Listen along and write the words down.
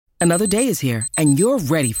Another day is here, and you're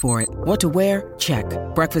ready for it. What to wear? Check.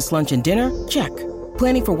 Breakfast, lunch, and dinner? Check.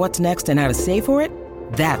 Planning for what's next and how to save for it?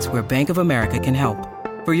 That's where Bank of America can help.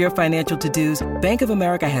 For your financial to-dos, Bank of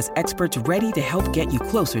America has experts ready to help get you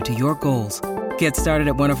closer to your goals. Get started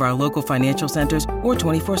at one of our local financial centers or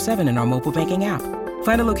 24/7 in our mobile banking app.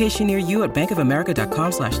 Find a location near you at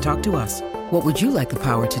bankofamerica.com/talktous. What would you like the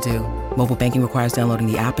power to do? Mobile banking requires downloading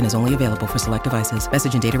the app and is only available for select devices.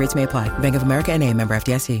 Message and data rates may apply. Bank of America N.A., member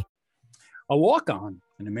FDIC. A walk-on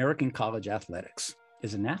in American college athletics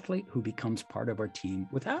is an athlete who becomes part of our team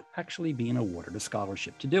without actually being awarded a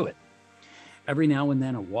scholarship to do it. Every now and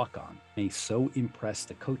then, a walk-on may so impress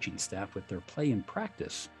the coaching staff with their play and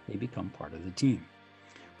practice, they become part of the team.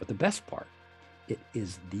 But the best part, it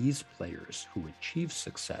is these players who achieve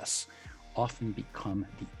success often become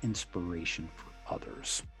the inspiration for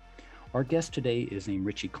others. Our guest today is named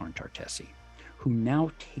Richie Contartesi, who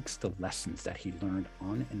now takes the lessons that he learned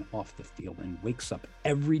on and off the field and wakes up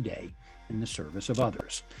every day in the service of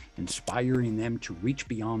others, inspiring them to reach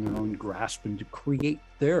beyond their own grasp and to create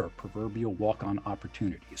their proverbial walk-on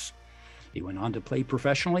opportunities. He went on to play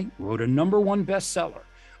professionally, wrote a #1 bestseller,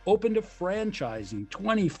 opened a franchising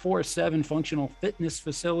 24/7 functional fitness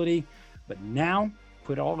facility, but now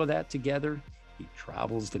put all of that together, he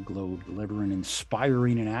travels the globe delivering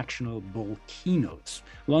inspiring and actionable keynotes,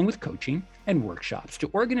 along with coaching and workshops to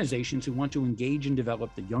organizations who want to engage and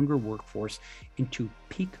develop the younger workforce into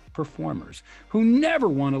peak performers who never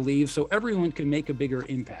want to leave so everyone can make a bigger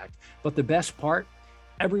impact. But the best part,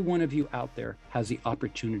 every one of you out there has the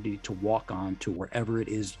opportunity to walk on to wherever it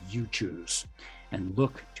is you choose. And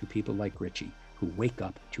look to people like Richie, who wake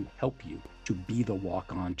up to help you to be the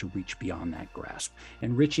walk-on to reach beyond that grasp.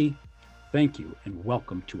 And Richie, thank you and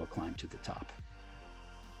welcome to A Climb to the Top.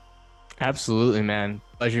 Absolutely, man.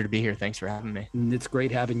 Pleasure to be here. Thanks for having me. And it's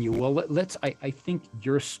great having you. Well, I think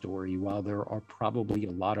your story, while there are probably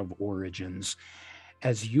a lot of origins,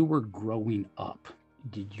 as you were growing up,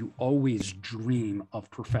 did you always dream of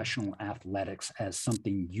professional athletics as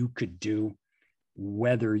something you could do,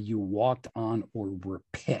 whether you walked on or were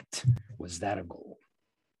picked? Was that a goal?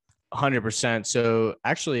 100%. So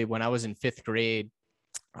actually, when I was in 5th grade,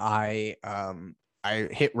 I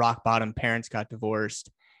hit rock bottom. Parents got divorced,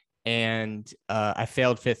 and I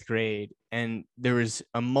failed 5th grade. And there was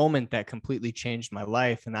a moment that completely changed my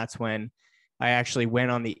life, and that's when I actually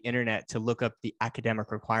went on the internet to look up the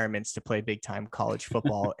academic requirements to play big time college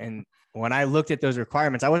football. And when I looked at those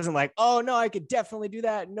requirements, I wasn't like, oh no, I could definitely do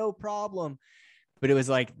that, no problem. But it was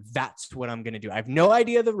like, that's what I'm going to do. I have no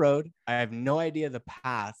idea the road. I have no idea the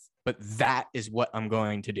path, but that is what I'm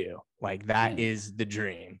going to do. Like, that is the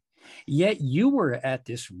dream. Yet you were at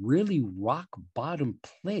this really rock bottom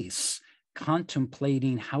place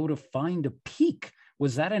contemplating how to find a peak.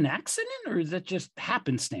 Was that an accident or is that just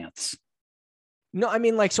happenstance? No, I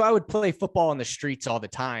mean, like, so I would play football on the streets all the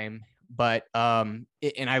time, but, and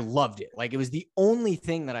I loved it. Like, it was the only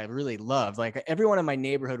thing that I really loved. Like, everyone in my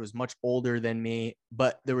neighborhood was much older than me,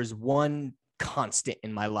 but there was one constant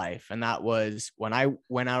in my life. And that was when I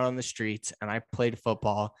went out on the streets and I played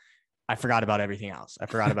football, I forgot about everything else. I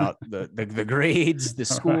forgot about the grades, the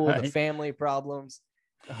school, right, the family problems.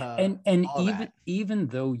 And even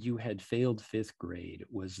though you had failed 5th grade,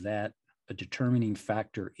 was that a determining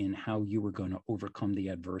factor in how you were going to overcome the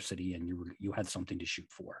adversity and you had something to shoot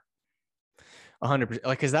for? 100%,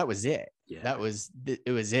 like, cause that was it. Yeah. It was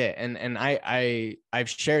it. And I've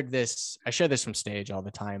shared this, I share this from stage all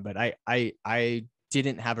the time, but I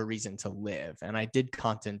didn't have a reason to live. And I did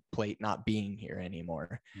contemplate not being here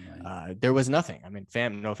anymore. Right. There was nothing. I mean,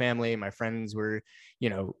 no family, my friends were,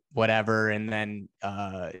 whatever. And then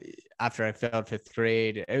after I failed 5th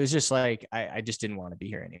grade, it was just like, I just didn't want to be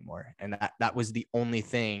here anymore. And that was the only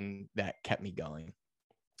thing that kept me going.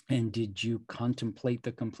 And did you contemplate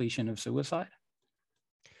the completion of suicide?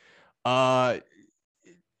 100%.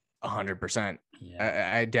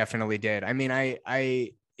 Yeah. I definitely did. I mean,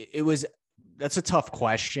 that's a tough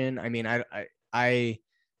question. I mean, I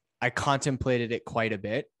contemplated it quite a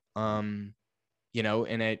bit. And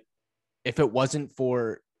if it wasn't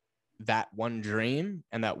for that one dream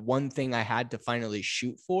and that one thing I had to finally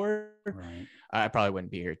shoot for, right, I probably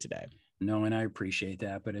wouldn't be here today. No, and I appreciate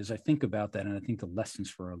that. But as I think about that, and I think the lessons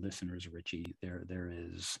for our listeners, Richie, there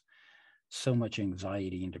is so much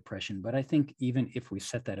anxiety and depression. But I think even if we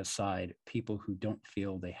set that aside, people who don't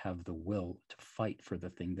feel they have the will to fight for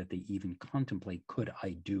the thing that they even contemplate, could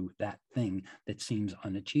I do that thing that seems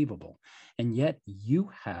unachievable? And yet you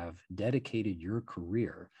have dedicated your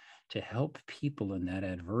career to help people in that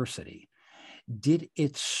adversity. Did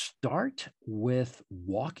it start with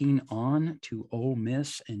walking on to Ole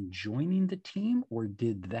Miss and joining the team, or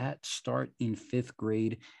did that start in fifth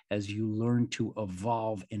grade as you learned to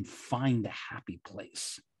evolve and find a happy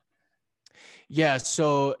place? Yeah,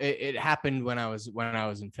 so it happened when I was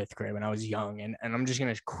in fifth grade, when I was young, and I'm just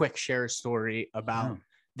gonna quick share a story about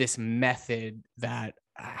this method, that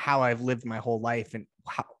how I've lived my whole life and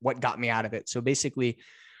what got me out of it. So basically,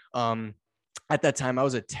 at that time, I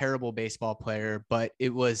was a terrible baseball player, but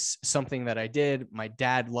it was something that I did. My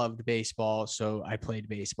dad loved baseball, so I played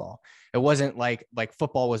baseball. It wasn't like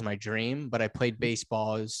football was my dream, but I played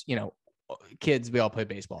baseball. As kids, we all played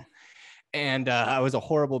baseball. And I was a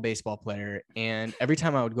horrible baseball player. And every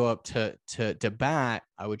time I would go up to bat,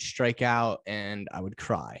 I would strike out and I would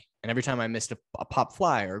cry. And every time I missed a pop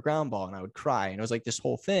fly or a ground ball, and I would cry. And it was like this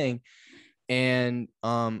whole thing. And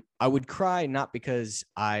I would cry not because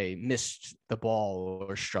I missed the ball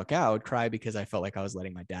or struck out. I would cry because I felt like I was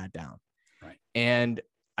letting my dad down. Right. And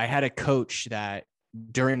I had a coach that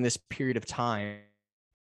during this period of time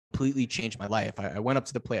completely changed my life. I went up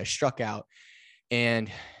to the plate, I struck out,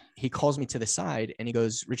 and he calls me to the side and he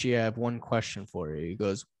goes, "Richie, I have one question for you." He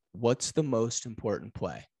goes, "What's the most important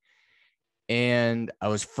play?" And I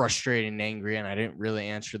was frustrated and angry, and I didn't really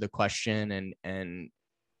answer the question. And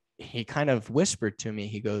he kind of whispered to me,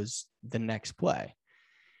 he goes, "The next play."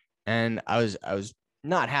 And I was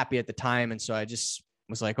not happy at the time. And so I just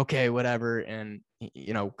was like, okay, whatever. And,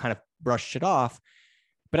 kind of brushed it off.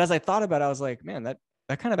 But as I thought about it, I was like, man, that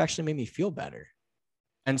kind of actually made me feel better.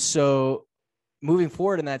 And so moving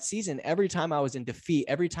forward in that season, every time I was in defeat,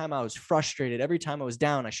 every time I was frustrated, every time I was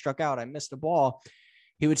down, I struck out, I missed a ball,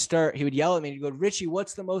 he would yell at me and he'd go, "Richie,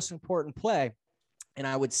 what's the most important play?" And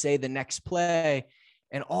I would say the next play.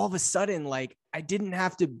 And all of a sudden, like, I didn't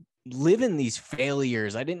have to live in these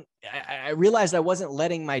failures. I realized I wasn't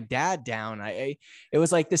letting my dad down. It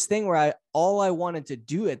was like this thing where all I wanted to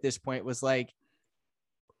do at this point was like,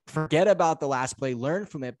 forget about the last play, learn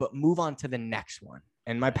from it, but move on to the next one.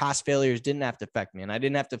 And my past failures didn't have to affect me. And I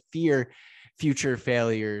didn't have to fear future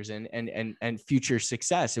failures and future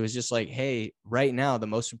success. It was just like, hey, right now, the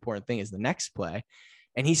most important thing is the next play.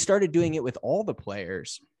 And he started doing it with all the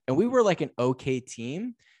players. And we were like an okay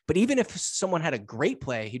team. But even if someone had a great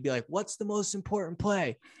play, he'd be like, "What's the most important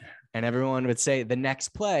play?" And everyone would say the next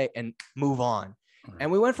play and move on. Right.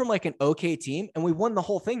 And we went from like an okay team, and we won the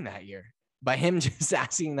whole thing that year by him just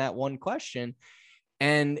asking that one question.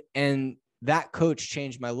 And that coach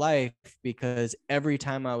changed my life, because every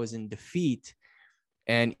time I was in defeat,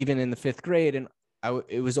 and even in the fifth grade, and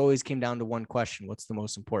it was always came down to one question: what's the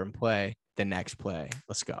most important play? The next play.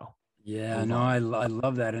 Let's go. Yeah, no, I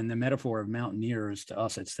love that. And the metaphor of mountaineers, to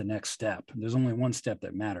us, it's the next step. There's only one step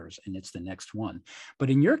that matters, and it's the next one. But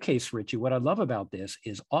in your case, Richie, what I love about this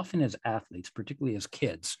is often as athletes, particularly as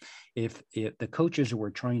kids, if the coaches who are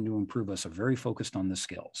trying to improve us are very focused on the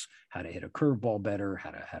skills, how to hit a curveball better, how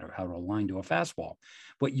to align to a fastball.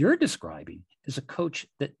 What you're describing is a coach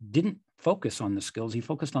that didn't focus on the skills. He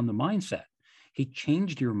focused on the mindset. He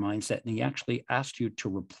changed your mindset, and he actually asked you to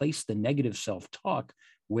replace the negative self-talk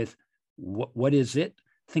with what is it?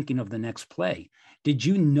 Thinking of the next play. Did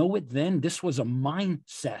you know it then? This was a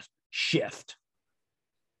mindset shift.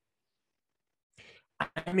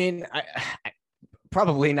 I mean, I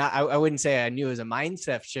probably not. I wouldn't say I knew it was a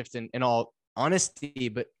mindset shift in all honesty,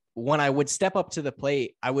 but when I would step up to the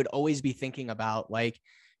plate, I would always be thinking about like,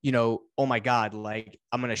 oh my God, like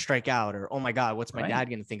I'm going to strike out, or, oh my God, what's my dad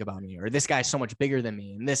going to think about me? Or this guy's so much bigger than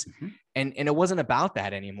me. And this, and it wasn't about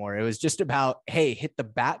that anymore. It was just about, hey, hit the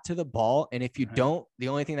bat to the ball. And if you don't, the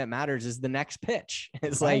only thing that matters is the next pitch.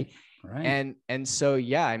 It's like, and so,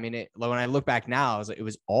 yeah, I mean, when I look back now, it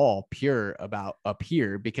was all pure about up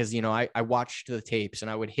here, because, I watched the tapes, and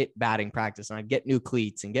I would hit batting practice, and I'd get new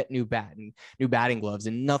cleats and get new batting gloves,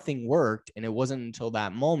 and nothing worked. And it wasn't until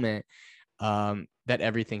that moment, that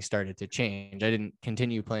everything started to change. I didn't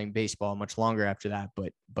continue playing baseball much longer after that,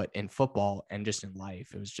 but in football and just in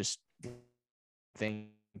life, it was just thing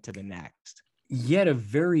to the next. Yet a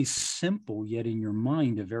very simple, yet in your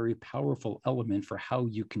mind, a very powerful element for how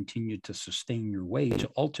you continue to sustain your way to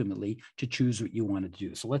ultimately to choose what you want to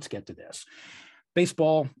do. So let's get to this.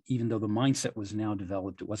 Baseball, even though the mindset was now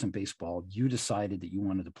developed, it wasn't baseball. You decided that you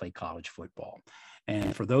wanted to play college football.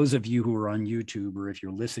 And for those of you who are on YouTube, or if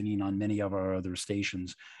you're listening on many of our other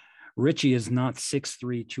stations, Richie is not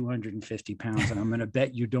 6'3", 250 pounds. And I'm going to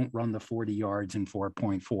bet you don't run the 40 yards in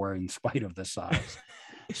 4.4 in spite of the size.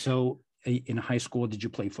 So in high school, did you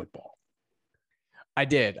play football? I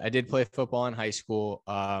did play football in high school.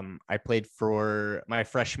 I played for my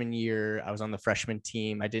freshman year. I was on the freshman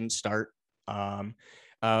team. I didn't start.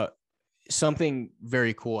 something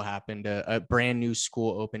very cool happened. A brand new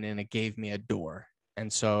school opened and it gave me a door.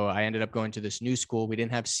 And so I ended up going to this new school. We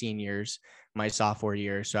didn't have seniors my sophomore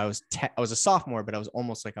year. So I was a sophomore, but I was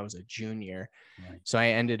almost like I was a junior. Right. So I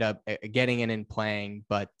ended up getting in and playing.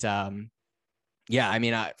 But yeah, I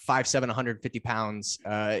mean, 5'7", 150 pounds.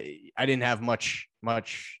 I didn't have much,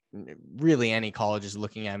 really any colleges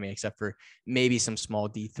looking at me except for maybe some small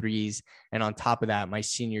D3s. And on top of that, my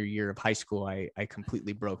senior year of high school, I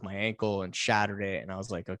completely broke my ankle and shattered it. And I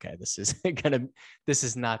was like, okay, this is gonna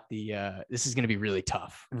be really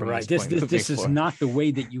tough. Right. This is not the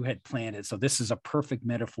way that you had planned it. So this is a perfect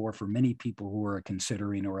metaphor for many people who are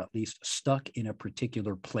considering, or at least stuck in a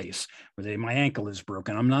particular place where my ankle is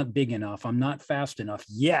broken. I'm not big enough. I'm not fast enough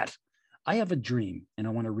yet. I have a dream and I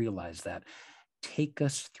want to realize that. Take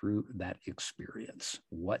us through that experience.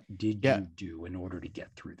 What did you do in order to get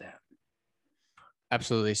through that?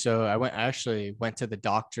 Absolutely. So I actually went to the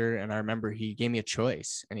doctor, and I remember he gave me a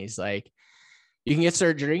choice, and he's like, you can get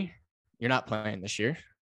surgery. You're not playing this year.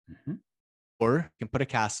 Mm-hmm. Or you can put a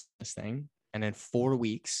cast in this thing, and in 4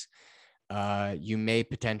 weeks, you may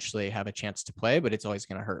potentially have a chance to play, but it's always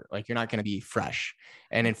going to hurt. Like, you're not going to be fresh.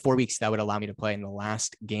 And in 4 weeks, that would allow me to play in the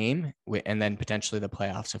last game and then potentially the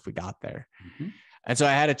playoffs if we got there. Mm-hmm. And so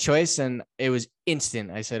I had a choice, and it was instant.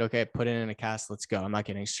 I said, okay, put it in a cast. Let's go. I'm not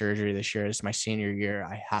getting surgery this year. It's my senior year.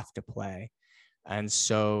 I have to play. And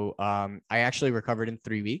so I actually recovered in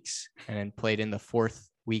 3 weeks and then played in the 4th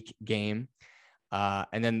week game.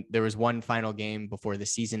 And then there was one final game before the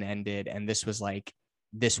season ended. And this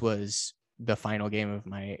was the final game of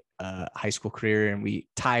my high school career. And we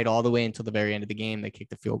tied all the way until the very end of the game. They kicked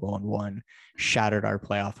the field goal and won, shattered our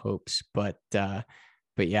playoff hopes. But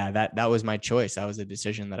yeah, that was my choice. That was a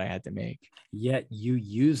decision that I had to make. Yet you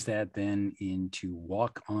use that then to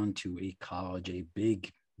walk onto a college, a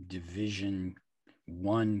big Division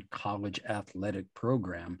I college athletic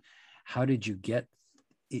program. How did you get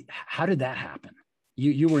it? How did that happen?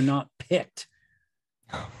 You were not picked.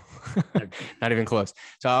 Not even close.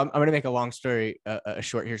 So I'm going to make a long story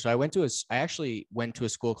short here. So I actually went to a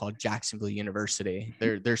school called Jacksonville University.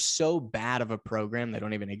 They're so bad of a program, they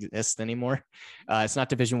don't even exist anymore. It's not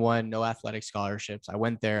Division I, no athletic scholarships. I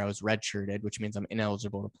went there, I was redshirted, which means I'm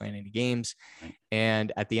ineligible to play in any games.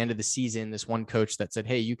 And at the end of the season, this one coach that said,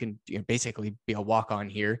 hey, you can basically be a walk-on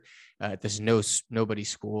here. This is nobody's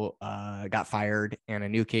school, got fired, and a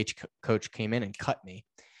new coach came in and cut me.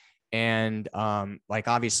 And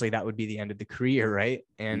obviously that would be the end of the career, right?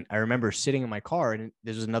 And I remember sitting in my car, and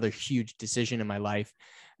this was another huge decision in my life,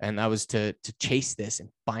 and that was to chase this and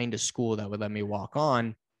find a school that would let me walk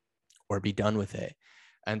on or be done with it.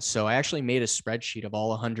 And so I actually made a spreadsheet of all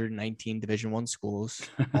 119 Division I schools,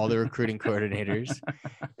 all the recruiting coordinators.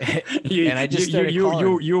 And I just started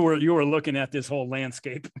calling. You were looking at this whole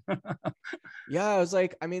landscape. Yeah, I was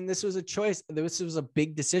like, I mean, this was a choice. This was a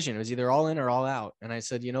big decision. It was either all in or all out. And I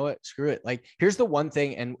said, you know what? Screw it. Like, here's the one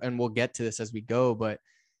thing, and we'll get to this as we go, but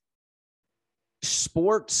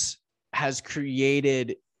sports has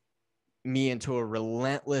created me into a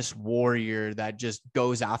relentless warrior that just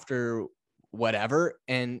goes after whatever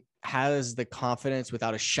and has the confidence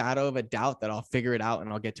without a shadow of a doubt that I'll figure it out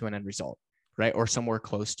and I'll get to an end result, right? Or somewhere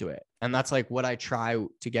close to it. And that's like what I try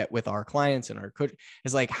to get with our clients and our coach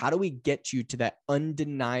is like, how do we get you to that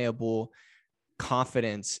undeniable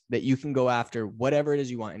confidence that you can go after whatever it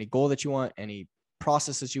is you want, any goal that you want, any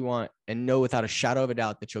processes you want, and know without a shadow of a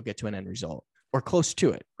doubt that you'll get to an end result or close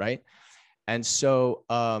to it, right? And so,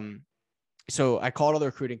 so I called all the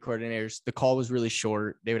recruiting coordinators. The call was really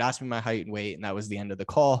short. They would ask me my height and weight, and that was the end of the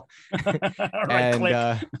call. And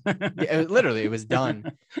literally, it was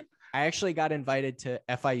done. I actually got invited to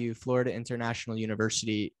FIU, Florida International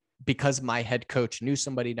University, because my head coach knew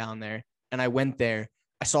somebody down there. And I went there.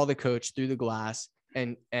 I saw the coach through the glass,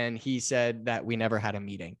 and he said that we never had a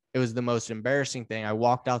meeting. It was the most embarrassing thing. I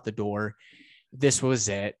walked out the door. This was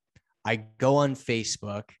it. I go on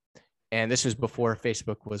Facebook. And this was before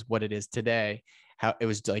Facebook was what it is today, how it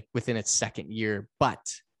was like within its second year. But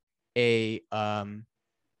a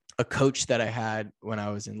coach that I had when I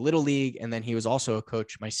was in Little League, and then he was also a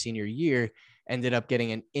coach my senior year, ended up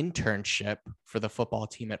getting an internship for the football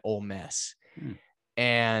team at Ole Miss.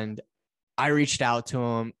 And I reached out to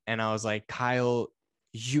him and I was like, Kyle,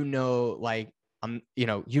 like,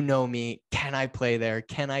 you know me. Can I play there?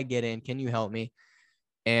 Can I get in? Can you help me?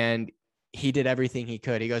 And he did everything he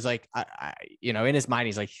could. He goes like, I in his mind,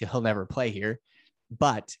 he's like, he'll never play here,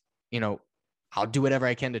 but, I'll do whatever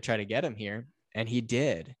I can to try to get him here. And he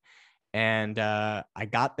did. And I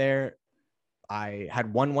got there. I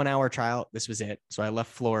had one 1 hour tryout. This was it. So I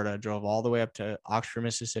left Florida, drove all the way up to Oxford,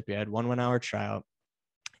 Mississippi. I had one 1 hour tryout.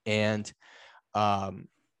 And, and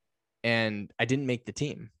I didn't make the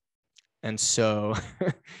team. And so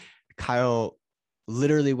Kyle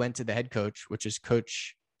literally went to the head coach, which is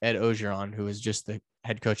Coach Ed Ogeron, who is just the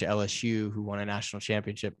head coach at LSU, who won a national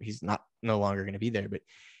championship. He's no longer going to be there, but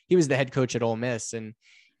he was the head coach at Ole Miss. And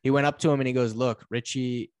he went up to him and he goes, look,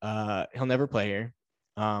 Richie, he'll never play here.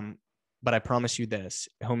 But I promise you this,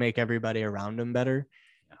 he'll make everybody around him better.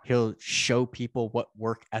 He'll show people what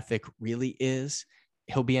work ethic really is.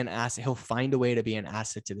 He'll be an asset. He'll find a way to be an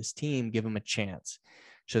asset to this team. Give him a chance.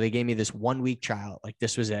 So they gave me this 1 week trial. Like,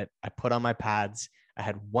 this was it. I put on my pads. I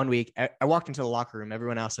had 1 week. I walked into the locker room.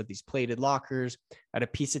 Everyone else had these plated lockers. I had a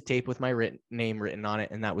piece of tape with my name written on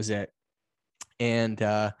it, and that was it. And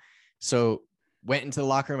so went into the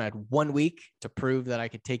locker room. I had 1 week to prove that I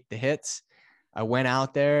could take the hits. I went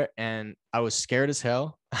out there and I was scared as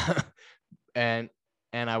hell. and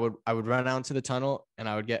I would run out into the tunnel and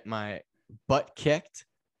I would get my butt kicked,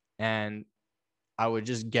 and I would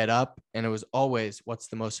just get up, and it was always, what's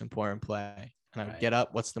the most important play? And I would get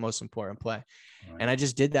up, what's the most important play? Right. And I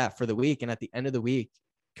just did that for the week. And at the end of the week,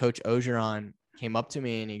 Coach Ogeron came up to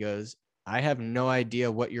me and he goes, I have no idea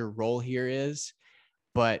what your role here is,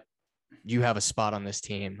 but you have a spot on this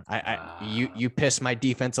team. You piss my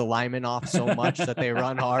defensive linemen off so much that they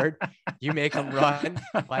run hard. You make them run.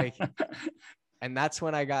 Like, and that's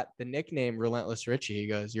when I got the nickname Relentless Richie. He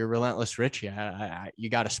goes, you're Relentless Richie. You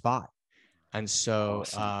got a spot. And so,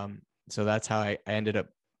 awesome. So that's how I ended up.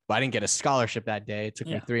 I didn't get a scholarship that day. It took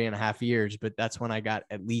me 3.5 years, but that's when I got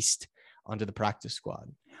at least onto the practice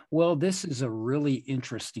squad. Well, this is a really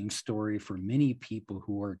interesting story for many people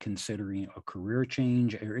who are considering a career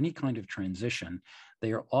change or any kind of transition.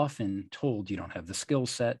 They are often told you don't have the skill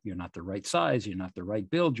set, you're not the right size, you're not the right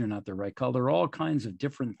build, you're not the right color, all kinds of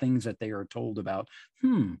different things that they are told about.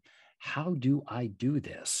 How do I do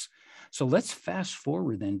this? So let's fast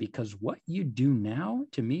forward then, because what you do now,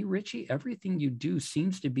 to me, Richie, everything you do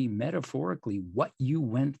seems to be metaphorically what you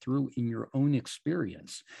went through in your own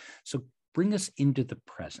experience. So bring us into the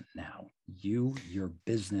present now, you, your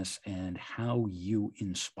business, and how you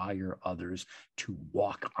inspire others to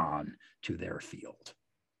walk on to their field.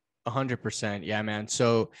 100%. Yeah, man.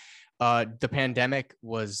 So the pandemic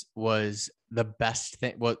was the best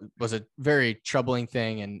thing, was a very troubling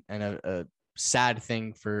thing and a sad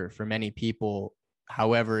thing for many people.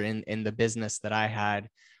 However, in the business that I had,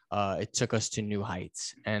 it took us to new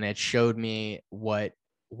heights, and it showed me what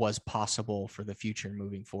was possible for the future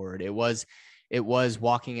moving forward. It was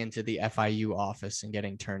walking into the FIU office and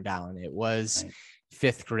getting turned down. It was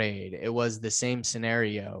fifth grade. It was the same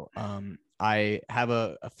scenario. I have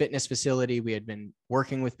a fitness facility. We had been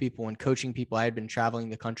working with people and coaching people. I had been traveling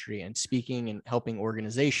the country and speaking and helping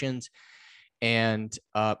organizations, and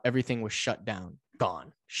everything was shut down,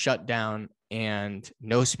 and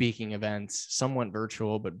no speaking events. Some went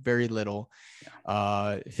virtual, but very little.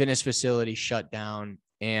 Fitness facility shut down.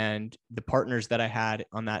 And the partners that I had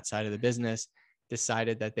on that side of the business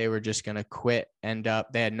decided that they were just going to quit. They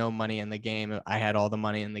had no money in the game. I had all the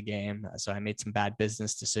money in the game. So I made some bad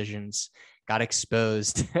business decisions, got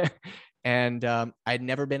exposed. And I'd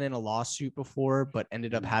never been in a lawsuit before, but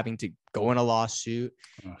ended up having to go in a lawsuit.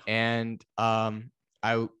 And I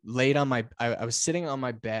was sitting on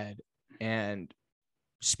my bed, and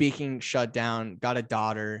speaking shut down, got a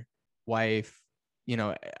daughter, wife,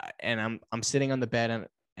 and I'm sitting on the bed,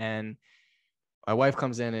 and my wife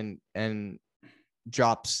comes in and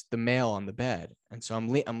drops the mail on the bed. And so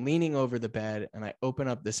I'm leaning over the bed, and I open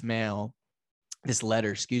up this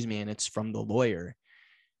letter, and it's from the lawyer.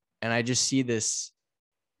 And I just see this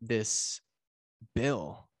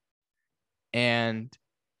bill. And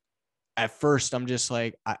at first I'm just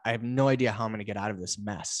like, I have no idea how I'm going to get out of this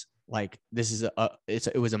mess. Like, this is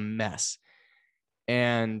it was a mess.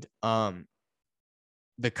 And,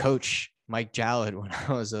 the coach, Mike Jallad, when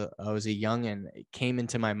I was a youngin', it came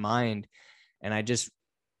into my mind, and I just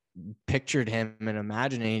pictured him and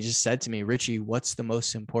imagined, and he just said to me, Richie, what's the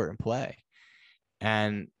most important play?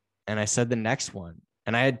 And I said the next one,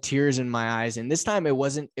 and I had tears in my eyes. And this time it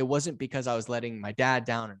wasn't because I was letting my dad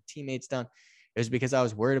down or teammates down. It was because I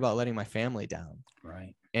was worried about letting my family down.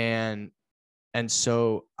 Right. And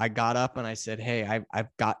so I got up and I said, hey, I've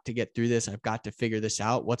got to get through this. I've got to figure this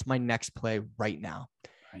out. What's my next play right now?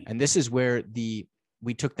 Right. And this is where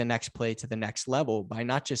we took the next play to the next level by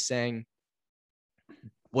not just saying,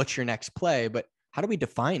 what's your next play, but how do we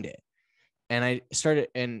define it? And I started,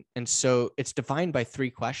 and so it's defined by 3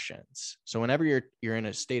 questions. So whenever you're in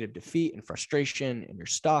a state of defeat and frustration and you're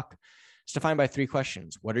stuck, it's defined by 3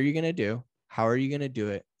 questions. What are you going to do? How are you going to do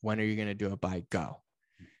it? When are you going to do it by? Go.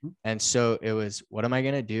 And so it was, what am I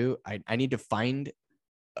going to do? I need to find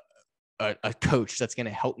a coach that's going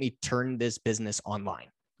to help me turn this business online.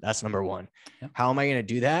 That's number one. Yep. How am I going to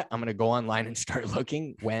do that? I'm going to go online and start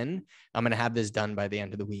looking when I'm going to have this done by the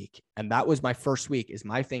end of the week. And that was my first week.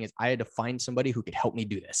 My thing is I had to find somebody who could help me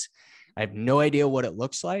do this. I have no idea what it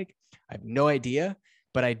looks like. I have no idea,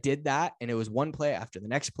 but I did that. And it was one play after the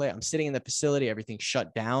next play. I'm sitting in the facility, everything's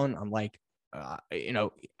shut down. I'm like,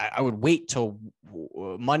 I would wait till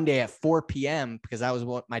Monday at 4 p.m. because that was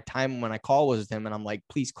what my time when I call was with him. And I'm like,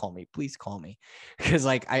 please call me. Because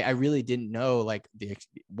like, I really didn't know like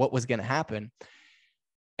what was going to happen.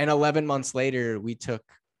 And 11 months later, we took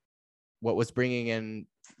what was bringing in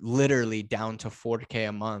literally down to $4K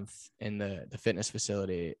a month in the fitness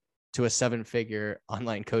facility to a 7-figure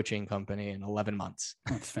online coaching company in 11 months.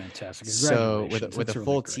 That's fantastic. So with a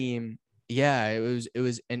full team, yeah, it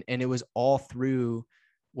was, and it was all through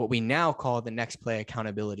what we now call the Next Play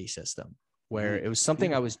accountability system, where it was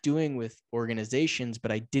something I was doing with organizations,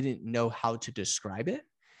 but I didn't know how to describe it.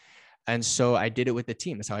 And so I did it with the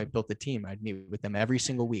team. That's how I built the team. I'd meet with them every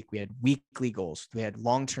single week. We had weekly goals. We had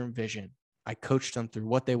long-term vision. I coached them through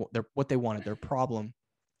what they wanted, their problem,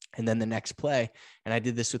 and then the next play. And I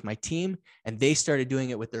did this with my team, and they started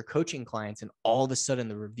doing it with their coaching clients. And all of a sudden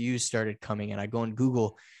the reviews started coming, and I go and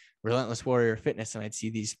Google Relentless Warrior Fitness, and I'd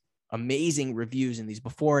see these amazing reviews and these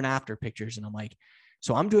before and after pictures. And I'm like,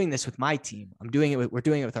 so I'm doing this with my team. We're doing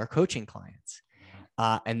it with our coaching clients.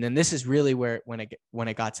 And then this is really where, when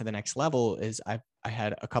it got to the next level is I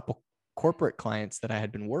had a couple corporate clients that I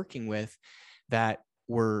had been working with that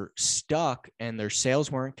were stuck and their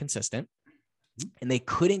sales weren't consistent and they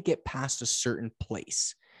couldn't get past a certain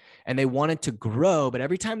place and they wanted to grow, but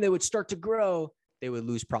every time they would start to grow, they would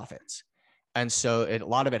lose profits. And so a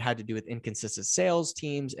lot of it had to do with inconsistent sales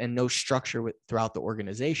teams and no structure throughout the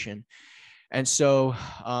organization. And so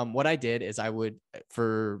what I did is I would,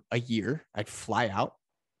 for a year, I'd fly out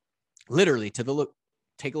literally take a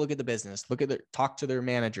look at the business, talk to their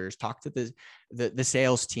managers, talk to the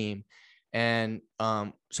sales team. And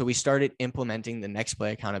so we started implementing the Next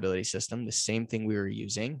Play accountability system, the same thing we were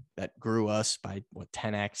using that grew us by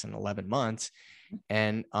 10x in 11 months.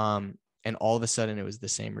 And all of a sudden it was the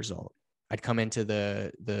same result. I'd come into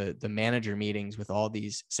the manager meetings with all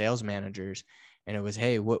these sales managers and it was,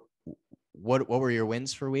 hey, what were your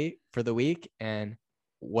wins for the week? And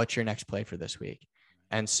what's your next play for this week?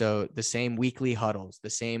 And so the same weekly huddles, the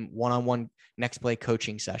same one-on-one Next Play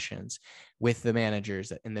coaching sessions with the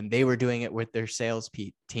managers. And then they were doing it with their sales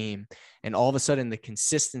team. And all of a sudden the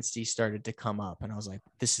consistency started to come up. And I was like,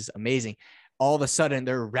 this is amazing. All of a sudden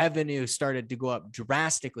their revenue started to go up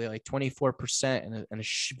drastically, like 24% in a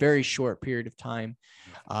very short period of time.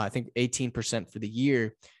 I think 18% for the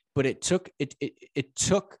year, but it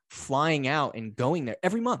took flying out and going there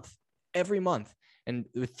every month and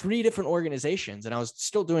with 3 different organizations. And I was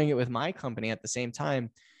still doing it with my company at the same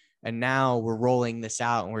time. And now we're rolling this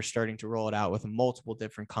out and we're starting to roll it out with multiple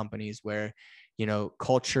different companies where,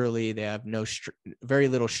 culturally they have very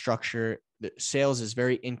little structure. The sales is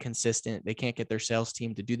very inconsistent. They can't get their sales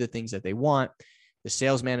team to do the things that they want. The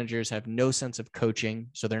sales managers have no sense of coaching.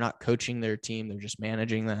 So they're not coaching their team. They're just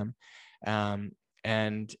managing them.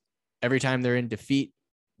 And every time they're in defeat,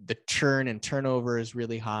 the churn and turnover is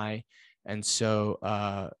really high. And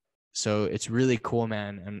so it's really cool,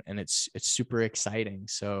 man. And it's super exciting.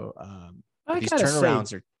 So these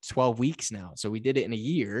turnarounds are 12 weeks now. So we did it in a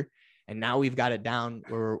year and now we've got it down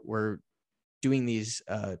where we're doing these,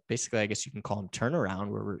 basically, I guess you can call them turnaround,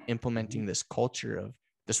 where we're implementing this culture of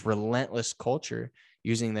this relentless culture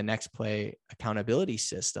using the Next Play accountability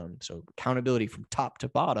system. So accountability from top to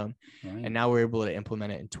bottom. Right. And now we're able to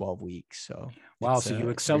implement it in 12 weeks. So wow. So you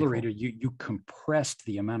accelerated, cool. you compressed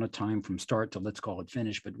the amount of time from start to, let's call it,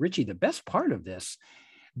 finish. But Richie, the best part of this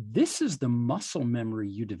is the muscle memory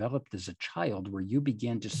you developed as a child, where you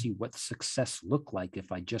began to see what success looked like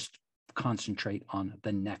if I just concentrate on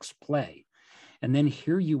the next play. And then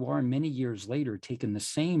here you are many years later, taking the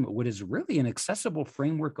same, what is really an accessible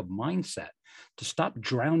framework of mindset to stop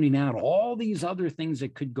drowning out all these other things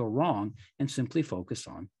that could go wrong and simply focus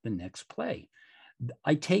on the next play.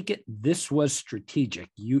 I take it this was strategic.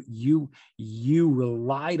 You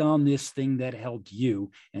relied on this thing that helped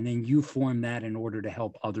you, and then you formed that in order to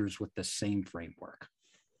help others with the same framework.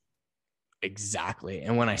 Exactly.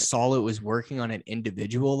 And when I saw it was working on an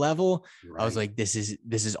individual level, I was like, this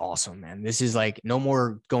is awesome, man. This is like no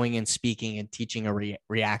more going and speaking and teaching a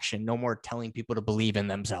reaction. No more telling people to believe in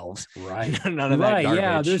themselves. Right. None of that garbage.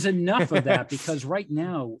 Yeah. There's enough of that, because right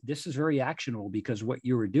now this is very actionable, because what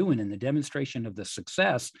you were doing in the demonstration of the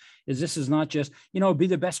success is this is not just, be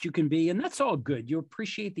the best you can be. And that's all good. You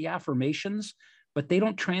appreciate the affirmations, but they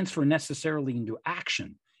don't transfer necessarily into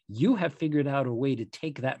action. You have figured out a way to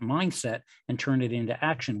take that mindset and turn it into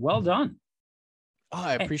action. Well done. Oh,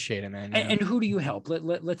 I appreciate it, man. Yeah. And who do you help?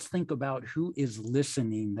 Let's think about who is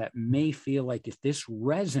listening that may feel like, if this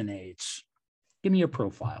resonates, give me a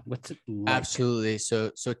profile. What's it like? Absolutely.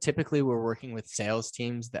 So typically we're working with sales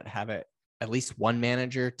teams that have at least one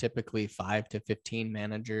manager, typically 5 to 15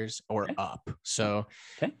 managers or up. So,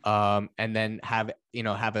 and then have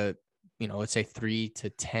a, let's say 3 to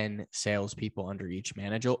 10 salespeople under each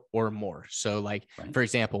manager or more. So like, for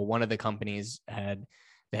example, one of the companies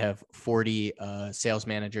they have 40 sales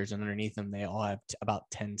managers, and underneath them, they all have about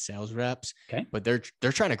 10 sales reps. Okay. But they're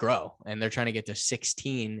trying to grow, and they're trying to get to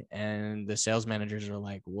 16. And the sales managers are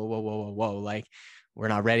like, whoa. Like, we're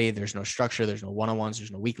not ready. There's no structure. There's no one-on-ones.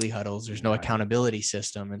 There's no weekly huddles. There's no accountability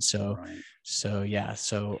system. And so,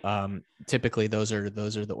 typically those are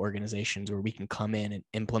the organizations where we can come in and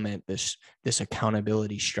implement this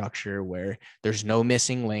accountability structure where there's no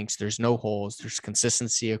missing links. There's no holes. There's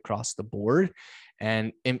consistency across the board.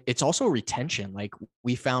 And it's also retention. Like,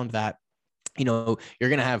 we found that, you're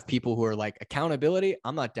going to have people who are like, accountability,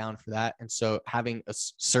 I'm not down for that. And so having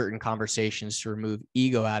certain conversations to remove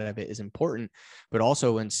ego out of it is important. But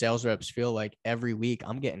also, when sales reps feel like every week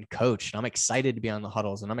I'm getting coached, I'm excited to be on the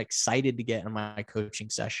huddles, and I'm excited to get in my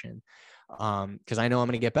coaching session. Because I know I'm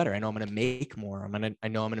going to get better. I know I'm going to make more. I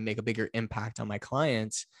know I'm going to make a bigger impact on my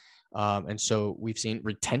clients. And so we've seen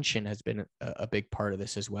retention has been a big part of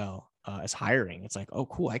this as well, as hiring. It's like, oh,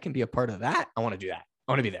 cool, I can be a part of that. I want to do that.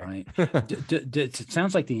 I want to be there. Right. It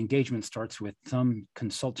sounds like the engagement starts with some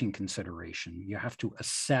consulting consideration. You have to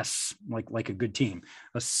assess, like a good team,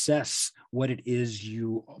 assess what it is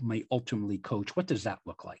you may ultimately coach. What does that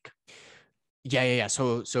look like? Yeah.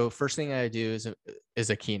 So first thing I do is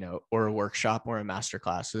a keynote or a workshop or a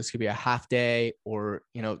masterclass. So this could be a half day, or,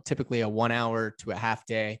 typically a 1 hour to a half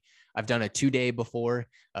day. I've done a 2-day before.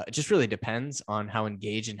 It just really depends on how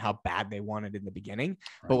engaged and how bad they want it in the beginning.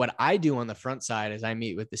 Right. But what I do on the front side is I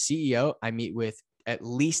meet with the CEO. I meet with at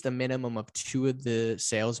least a minimum of 2 of the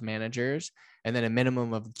sales managers, and then a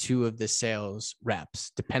minimum of 2 of the sales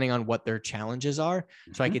reps, depending on what their challenges are.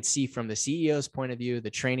 Mm-hmm. So I could see from the CEO's point of view, the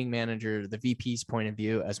training manager, the VP's point of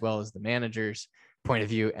view, as well as the manager's point of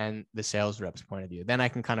view and the sales rep's point of view. Then I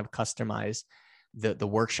can kind of customize the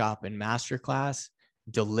workshop and masterclass,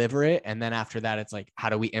 deliver it. And then after that, it's like, how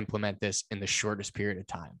do we implement this in the shortest period of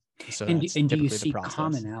time? So and do you see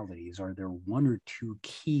commonalities? Are there 1 or 2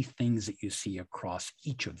 key things that you see across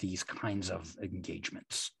each of these kinds of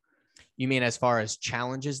engagements? You mean as far as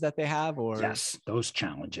challenges that they have, or? Yes, those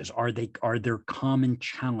challenges. Are there common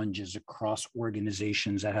challenges across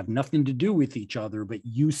organizations that have nothing to do with each other, but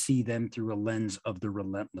you see them through a lens of the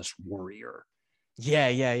relentless warrior?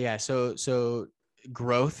 Yeah. So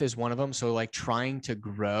growth is one of them. So like trying to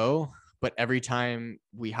grow, but every time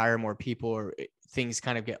we hire more people, or things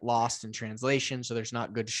kind of get lost in translation. So there's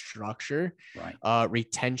not good structure. Right.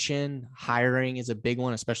 Retention, hiring is a big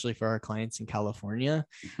one, especially for our clients in California.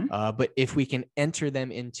 Mm-hmm. But if we can enter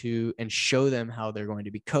them into and show them how they're going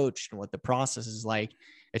to be coached and what the process is like,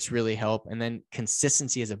 it's really help. And then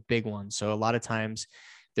consistency is a big one. So a lot of times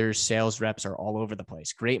their sales reps are all over the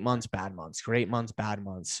place. Great months, bad months, great months, bad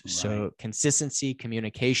months. Right. So consistency,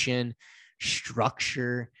 communication,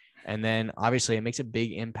 structure, and then obviously it makes a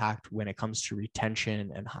big impact when it comes to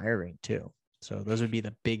retention and hiring too. So those would be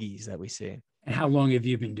the biggies that we see. And how long have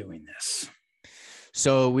you been doing this?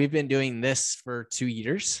 So we've been doing this for 2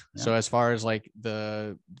 years. Yeah. So as far as like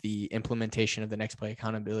the implementation of the Next Play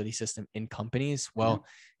accountability system in companies, well,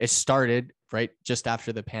 it started right just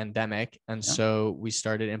after the pandemic. And so we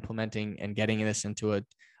started implementing and getting this into a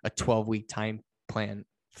 12-week time plan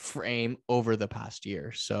frame over the past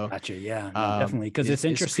year. So gotcha. Yeah, no, definitely. Because it's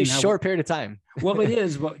interesting. It's a short period of time. Well, it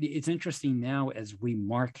is. Well, it's interesting now as we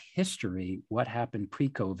mark history, what happened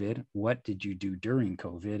pre-COVID, what did you do during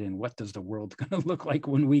COVID, and what does the world going to look like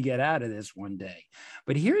when we get out of this one day?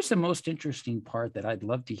 But here's the most interesting part that I'd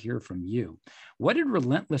love to hear from you. What did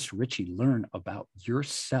Relentless Richie learn about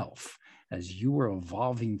yourself as you were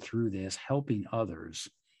evolving through this, helping others?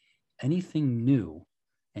 Anything new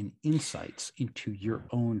and insights into your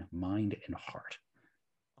own mind and heart?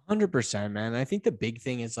 100%, man. I think the big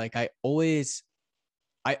thing is like, I always,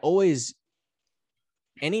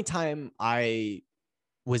 anytime I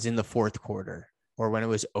was in the fourth quarter or when it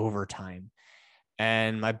was overtime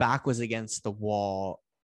and my back was against the wall,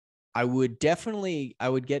 I would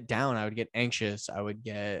get down. I would get anxious. I would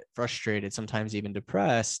get frustrated, sometimes even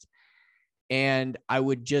depressed. And I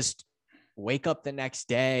would just wake up the next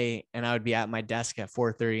day and I would be at my desk at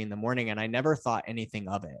 4:30 in the morning. And I never thought anything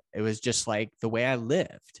of it. It was just like the way I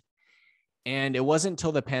lived. And it wasn't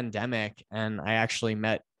until the pandemic and I actually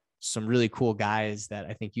met some really cool guys that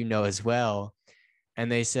I think you know as well. And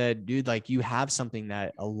they said, dude, like you have something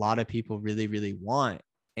that a lot of people really, really want.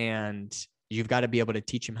 And you've got to be able to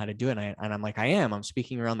teach them how to do it. And I'm like, I'm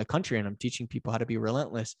speaking around the country and I'm teaching people how to be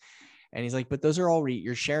relentless. And he's like, but those are all,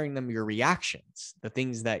 you're sharing them your reactions, the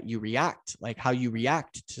things that you react, like how you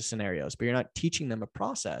react to scenarios, but you're not teaching them a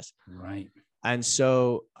process. Right. And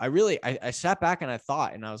so I sat back and I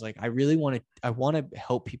thought, and I was like, I want to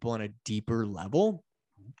help people on a deeper level,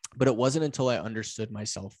 but it wasn't until I understood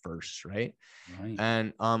myself first. Right. Right.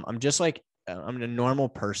 And I'm a normal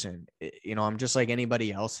person. I'm just like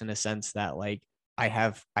anybody else in a sense that like I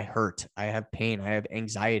hurt, I have pain, I have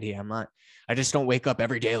anxiety. I just don't wake up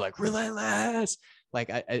every day like relentless.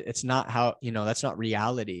 Like it's not how, that's not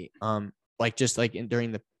reality. Like just like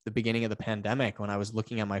during the beginning of the pandemic, when I was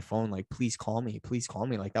looking at my phone, like, please call me.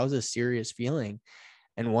 Like that was a serious feeling.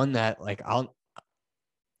 And one that like, I'll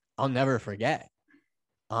never forget.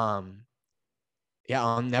 I'll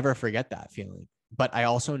never forget that feeling, but I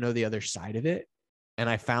also know the other side of it. And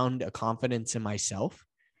I found a confidence in myself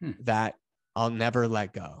that I'll never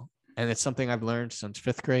let go. And it's something I've learned since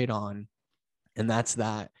 5th grade on. And that's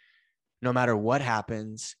that no matter what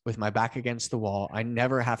happens with my back against the wall, I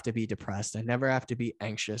never have to be depressed. I never have to be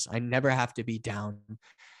anxious. I never have to be down,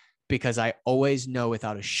 because I always know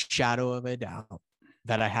without a shadow of a doubt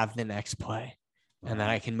that I have the next play and that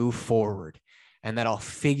I can move forward and that I'll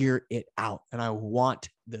figure it out. And I want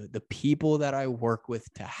the people that I work with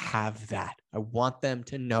to have that. I want them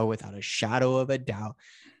to know without a shadow of a doubt,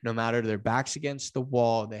 no matter their backs against the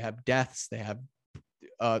wall, they have deaths, they have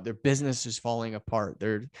their business is falling apart,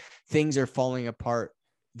 their things are falling apart,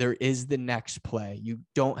 there is the next play. You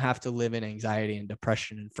don't have to live in anxiety and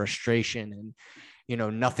depression and frustration and,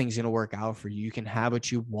 nothing's going to work out for you. You can have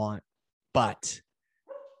what you want, but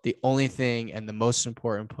the only thing and the most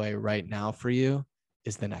important play right now for you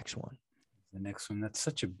is the next one. That's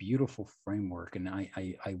such a beautiful framework. And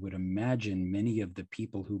I would imagine many of the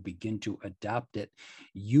people who begin to adopt it,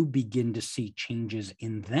 you begin to see changes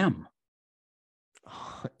in them.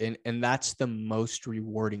 And that's the most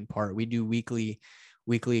rewarding part. We do weekly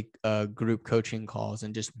group coaching calls,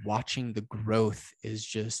 and just watching the growth is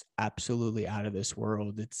just absolutely out of this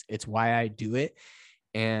world. It's why I do it.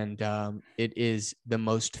 And it is the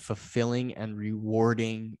most fulfilling and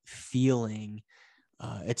rewarding feeling.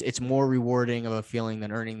 It's more rewarding of a feeling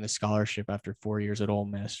than earning the scholarship after 4 years at Ole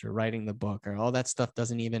Miss or writing the book, or all that stuff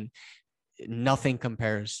nothing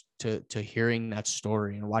compares to hearing that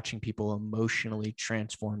story and watching people emotionally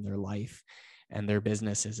transform their life and their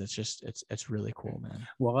businesses. It's really cool, man.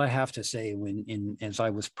 Well, I have to say, as I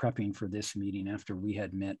was prepping for this meeting, after we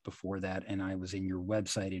had met before that, and I was in your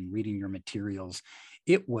website and reading your materials,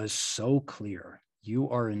 it was so clear. You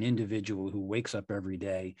are an individual who wakes up every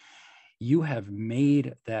day. You have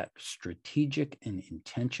made that strategic and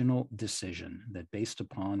intentional decision that, based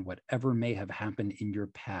upon whatever may have happened in your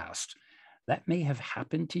past, that may have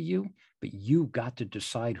happened to you, but you got to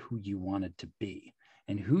decide who you wanted to be.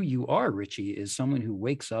 And who you are, Richie, is someone who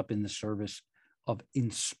wakes up in the service of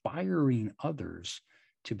inspiring others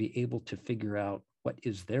to be able to figure out what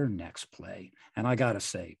is their next play. And I got to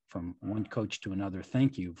say, from one coach to another,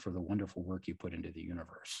 thank you for the wonderful work you put into the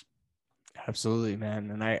universe. Absolutely, man.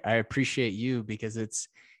 And I appreciate you, because it's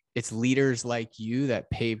leaders like you that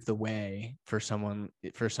pave the way for someone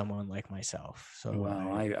like myself. So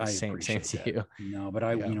well, I appreciate to that. you. No, but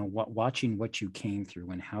watching what you came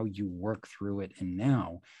through and how you work through it, and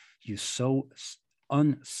now you so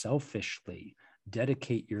unselfishly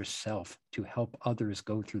dedicate yourself to help others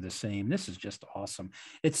go through the same. This is just awesome.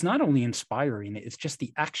 It's not only inspiring, it's just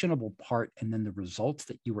the actionable part, and then the results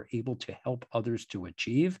that you were able to help others to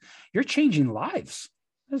achieve. You're changing lives.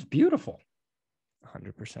 That's beautiful.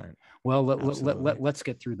 100%. Well, let's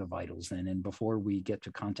get through the vitals then. And before we get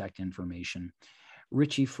to contact information,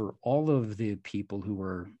 Richie, for all of the people who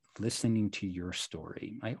are listening to your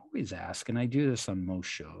story, I always ask, and I do this on most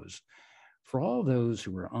shows, for all those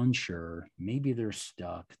who are unsure, maybe they're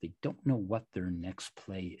stuck, they don't know what their next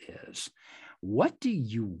play is, what do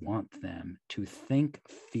you want them to think,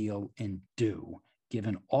 feel, and do,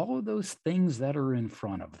 given all of those things that are in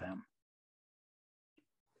front of them?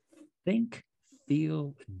 Think,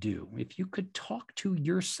 feel, do. If you could talk to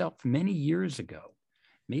yourself many years ago,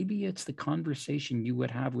 maybe it's the conversation you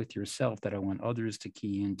would have with yourself that I want others to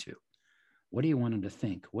key into. What do you want them to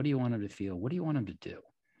think? What do you want them to feel? What do you want them to do?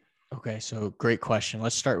 Okay, so great question.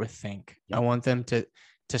 Let's start with think. Yep. I want them to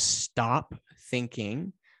stop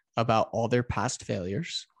thinking about all their past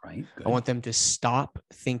failures. Right. Good. I want them to stop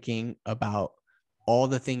thinking about all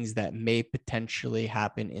the things that may potentially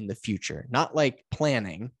happen in the future. Not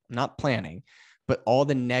planning, but all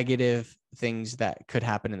the negative things that could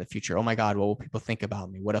happen in the future. Oh my God, what will people think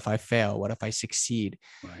about me? What if I fail? What if I succeed?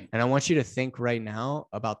 Right. And I want you to think right now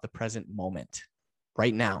about the present moment,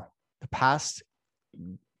 right now. The past,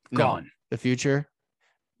 Gone. No. The future,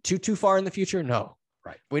 too far in the future, no.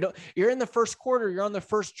 Right. You're in the first quarter, you're on the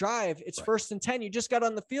first drive, it's right. 1st and 10. You just got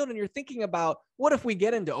on the field and you're thinking about, what if we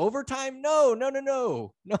get into overtime? No,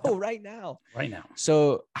 right now. Right now.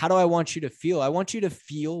 So how do I want you to feel? I want you to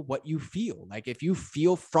feel what you feel. Like if you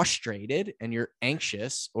feel frustrated and you're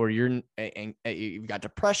anxious, or you've got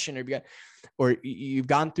depression, or you've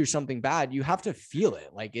gone through something bad, you have to feel it.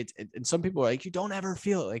 Like and some people are like, you don't ever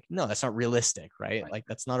feel it. Like, no, that's not realistic, right? Like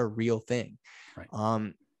that's not a real thing.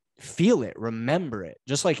 Right. Feel it, remember it.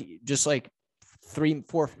 Just like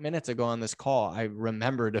 3-4 minutes ago on this call, I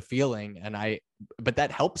remembered a feeling, but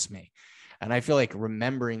that helps me. And I feel like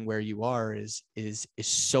remembering where you are is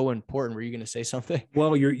so important. Were you going to say something?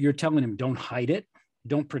 Well, you're telling him, don't hide it.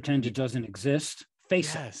 Don't pretend it doesn't exist.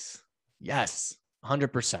 Face it. Yes.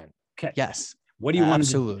 100%. Okay. Yes. What do you want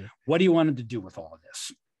Absolutely. What do you want him to do with all of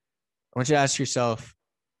this? I want you to ask yourself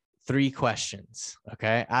 3 questions.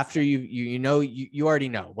 Okay. After you already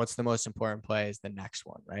know what's the most important play is the next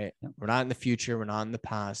one, right? Yep. We're not in the future. We're not in the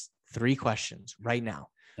past. 3 questions right now.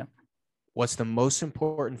 Yep. What's the most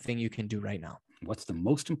important thing you can do right now? What's the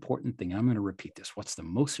most important thing? I'm going to repeat this. What's the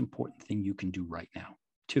most important thing you can do right now?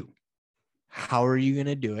 2. How are you going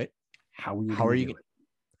to do it? How are you going to do it?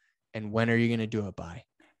 And when are you going to do it by?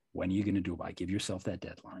 When are you going to do it by? Give yourself that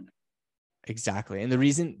deadline. Exactly. And the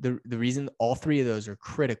reason all 3 of those are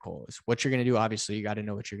critical is what you're going to do. Obviously, you got to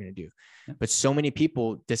know what you're going to do. Yeah. But so many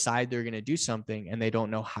people decide they're going to do something and they don't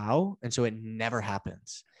know how. And so it never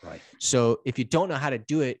happens. Right. So if you don't know how to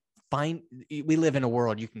do it, we live in a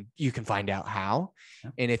world you can find out how. Yeah.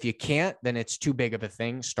 And if you can't, then it's too big of a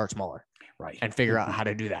thing. Start smaller. Right. And figure out how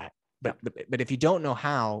to do that. But if you don't know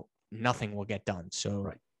how, nothing will get done.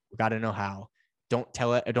 So we got to know how. Don't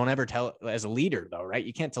ever tell it as a leader though, right?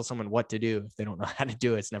 You can't tell someone what to do if they don't know how to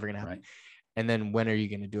do it. It's never going to happen. Right. And then when are you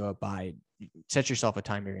going to do it by? Set yourself a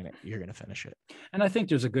time you're going to finish it. And I think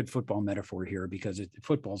there's a good football metaphor here, because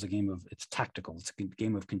football is it's tactical. It's a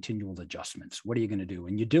game of continual adjustments. What are you going to do?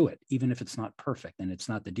 And you do it, even if it's not perfect and it's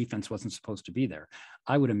not, the defense wasn't supposed to be there.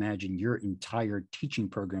 I would imagine your entire teaching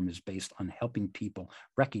program is based on helping people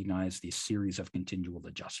recognize the series of continual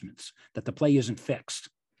adjustments, that the play isn't fixed.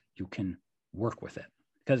 You can work with it,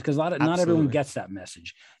 because not everyone gets that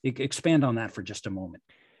message. Expand on that for just a moment.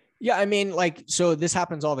 Yeah, I mean, so this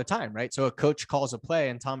happens all the time, right? So a coach calls a play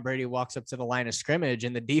and Tom Brady walks up to the line of scrimmage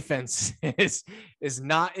and the defense is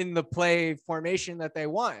not in the play formation that they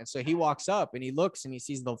want. And so he walks up and he looks and he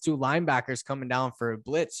sees the 2 linebackers coming down for a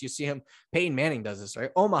blitz. You see him, Peyton Manning does this,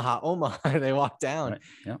 right? Omaha, they walk down. Right.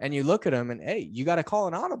 Yep. And you look at them and, hey, you got to call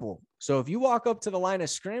an audible. So if you walk up to the line of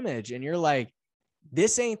scrimmage and you're like,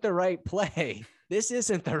 this ain't the right play, this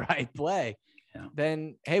isn't the right play,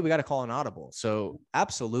 then, hey, we got to call an audible. So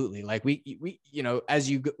absolutely. Like we,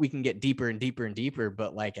 we can get deeper and deeper and deeper,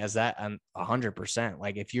 but as that, I'm 100%.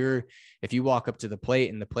 Like if you walk up to the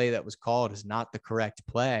plate and the play that was called is not the correct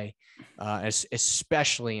play,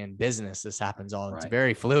 especially in business, this happens it's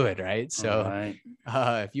very fluid, right? So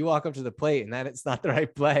if you walk up to the plate and that it's not the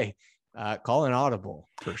right play, call an audible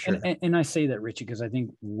for sure. And I say that, Richie, because I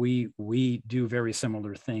think we do very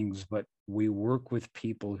similar things, but we work with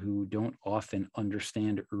people who don't often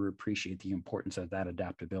understand or appreciate the importance of that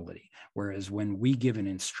adaptability. Whereas when we give an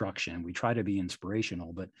instruction, we try to be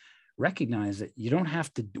inspirational, but recognize that you don't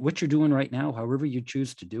have to, what you're doing right now, however you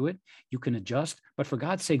choose to do it, you can adjust, but for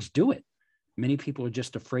God's sakes, do it. Many people are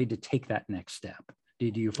just afraid to take that next step. Do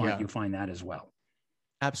you find that as well?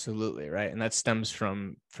 Absolutely. Right. And that stems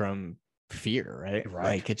from fear, right?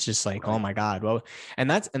 Like, it's just like, oh my God. Well, and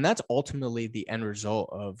that's ultimately the end result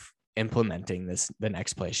of implementing the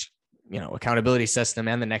next place, accountability system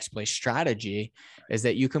and the next place strategy is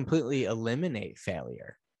that you completely eliminate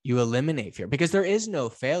failure. You eliminate fear, because there is no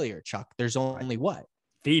failure, Chuck. There's only what?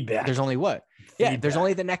 Feedback. There's only what? Feedback. Yeah, there's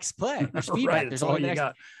only the next play. There's feedback. There's only the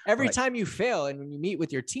next. Every time you fail, and when you meet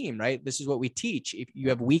with your team, right? This is what we teach. If you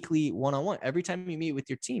have weekly one-on-one, every time you meet with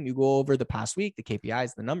your team, you go over the past week, the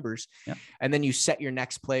KPIs, the numbers, and then you set your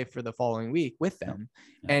next play for the following week with them.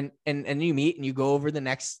 And you meet and you go over the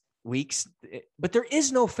next weeks, but there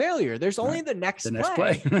is no failure. There's only the next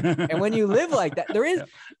play. And when you live like that, there is.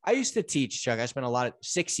 I used to teach, Chuck. I spent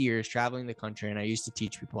 6 years traveling the country, and I used to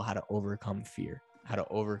teach people how to overcome fear, how to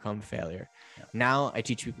overcome failure. Now I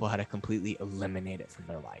teach people how to completely eliminate it from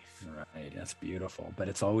their life. Right. That's beautiful. But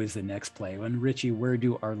it's always the next play. And Richie, where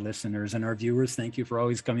do our listeners and our viewers, thank you for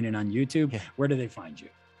always coming in on YouTube. Where do they find you?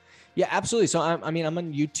 Yeah, absolutely. So I'm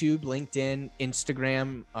on YouTube, LinkedIn,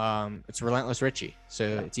 Instagram. It's Relentless Richie. So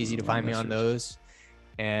it's easy to find me on those.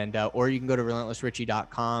 And, or you can go to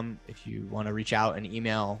relentlessrichie.com if you want to reach out and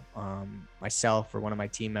email myself or one of my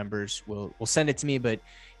team members. We'll send it to me, but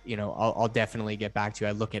I'll definitely get back to you.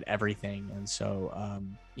 I look at everything. And so,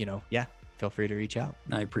 yeah, feel free to reach out.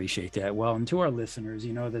 I appreciate that. Well, and to our listeners,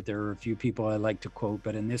 you know that there are a few people I like to quote,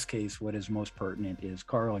 but in this case, what is most pertinent is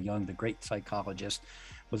Carl Jung, the great psychologist,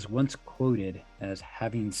 was once quoted as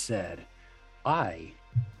having said, "I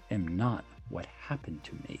am not what happened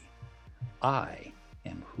to me. I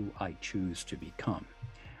am who I choose to become."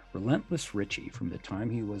 Relentless Richie, from the time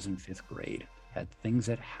he was in 5th grade, had things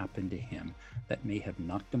that happened to him that may have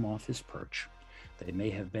knocked him off his perch. They may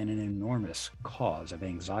have been an enormous cause of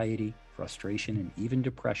anxiety, frustration, and even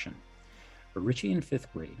depression. But Richie in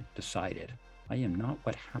 5th grade decided, "I am not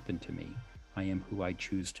what happened to me. I am who I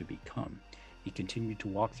choose to become." He continued to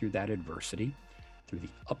walk through that adversity, through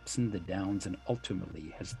the ups and the downs, and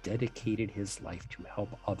ultimately has dedicated his life to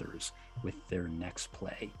help others with their next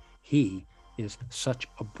play. He is such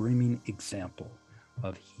a brimming example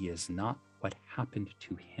of he is not what happened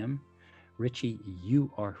to him. Richie,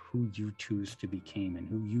 you are who you choose to become, and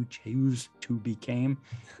who you choose to become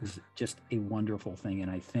is just a wonderful thing.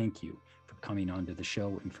 And I thank you for coming onto the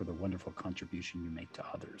show and for the wonderful contribution you make to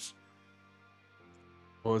others.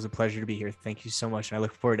 Well, it was a pleasure to be here. Thank you so much. And I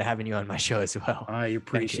look forward to having you on my show as well. I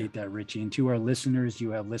appreciate that, Richie. And to our listeners,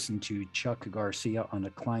 you have listened to Chuck Garcia on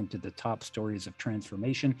A Climb to the Top, Stories of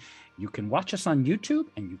Transformation. You can watch us on YouTube,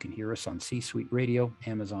 and you can hear us on C-Suite Radio,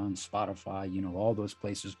 Amazon, Spotify, all those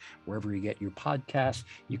places, wherever you get your podcasts.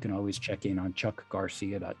 You can always check in on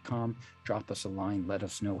chuckgarcia.com. Drop us a line. Let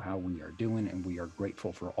us know how we are doing, and we are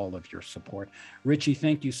grateful for all of your support. Richie,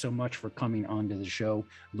 thank you so much for coming onto the show.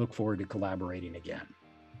 Look forward to collaborating again.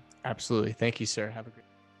 Absolutely. Thank you, sir. Have a great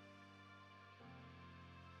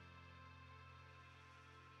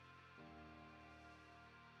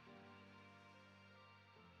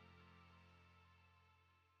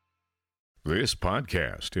This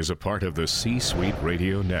podcast is a part of the C-Suite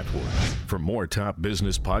Radio Network. For more top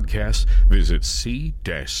business podcasts, visit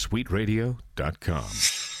c-suiteradio.com.